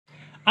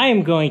I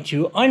am going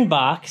to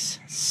unbox,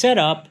 set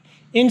up,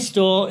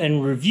 install,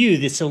 and review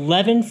this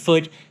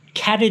 11-foot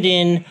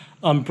KITADIN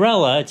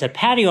umbrella. It's a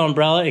patio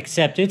umbrella,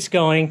 except it's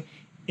going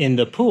in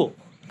the pool,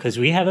 because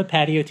we have a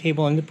patio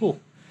table in the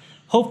pool.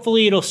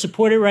 Hopefully it'll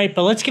support it right,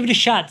 but let's give it a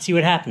shot, see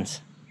what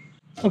happens.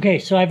 Okay,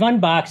 so I've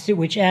unboxed it,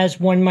 which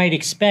as one might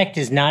expect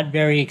is not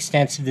very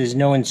extensive. There's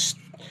no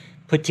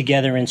put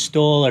together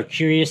install or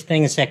curious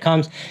things that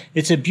comes.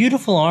 It's a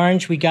beautiful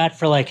orange we got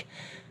for like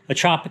a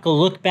tropical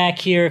look back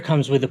here. It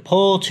comes with a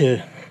pole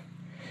to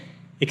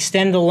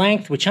extend the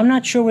length, which I'm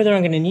not sure whether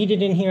I'm going to need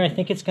it in here. I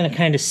think it's going to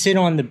kind of sit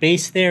on the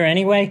base there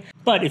anyway.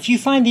 But if you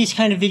find these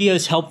kind of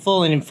videos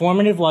helpful and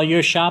informative while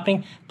you're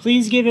shopping,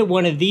 please give it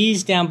one of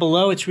these down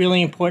below. It's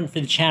really important for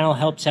the channel,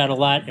 helps out a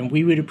lot, and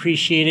we would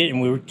appreciate it,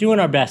 and we're doing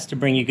our best to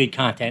bring you good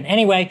content.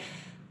 Anyway,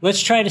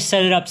 let's try to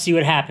set it up, see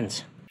what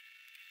happens.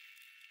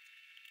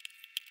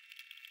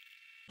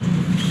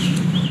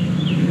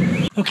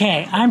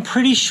 Okay, I'm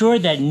pretty sure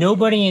that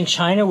nobody in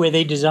China where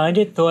they designed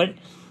it thought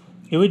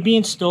it would be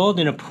installed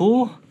in a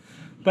pool.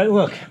 But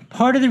look,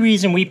 part of the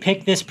reason we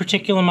picked this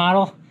particular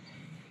model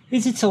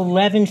is it's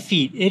 11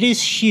 feet. It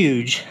is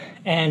huge,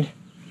 and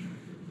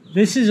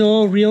this is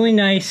all really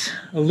nice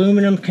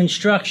aluminum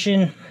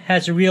construction.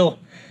 Has a real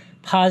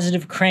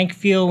positive crank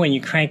feel when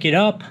you crank it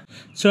up.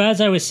 So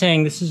as I was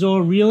saying, this is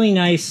all really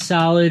nice,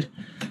 solid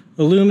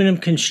aluminum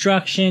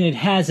construction. It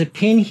has a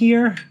pin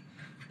here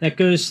that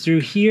goes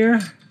through here.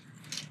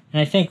 And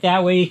I think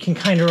that way you can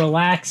kind of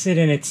relax it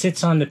and it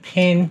sits on the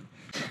pin.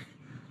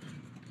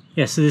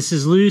 Yeah, so this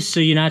is loose, so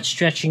you're not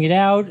stretching it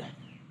out.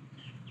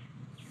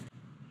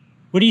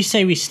 What do you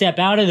say we step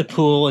out of the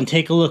pool and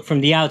take a look from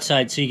the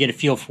outside so you get a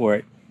feel for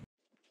it?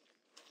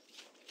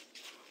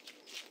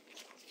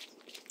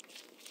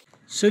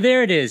 So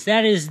there it is.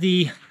 That is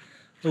the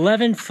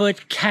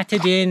 11-foot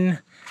KITADIN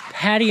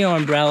patio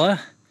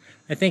umbrella.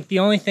 I think the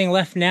only thing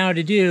left now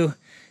to do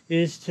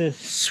is to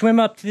swim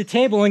up to the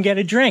table and get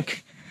a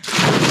drink.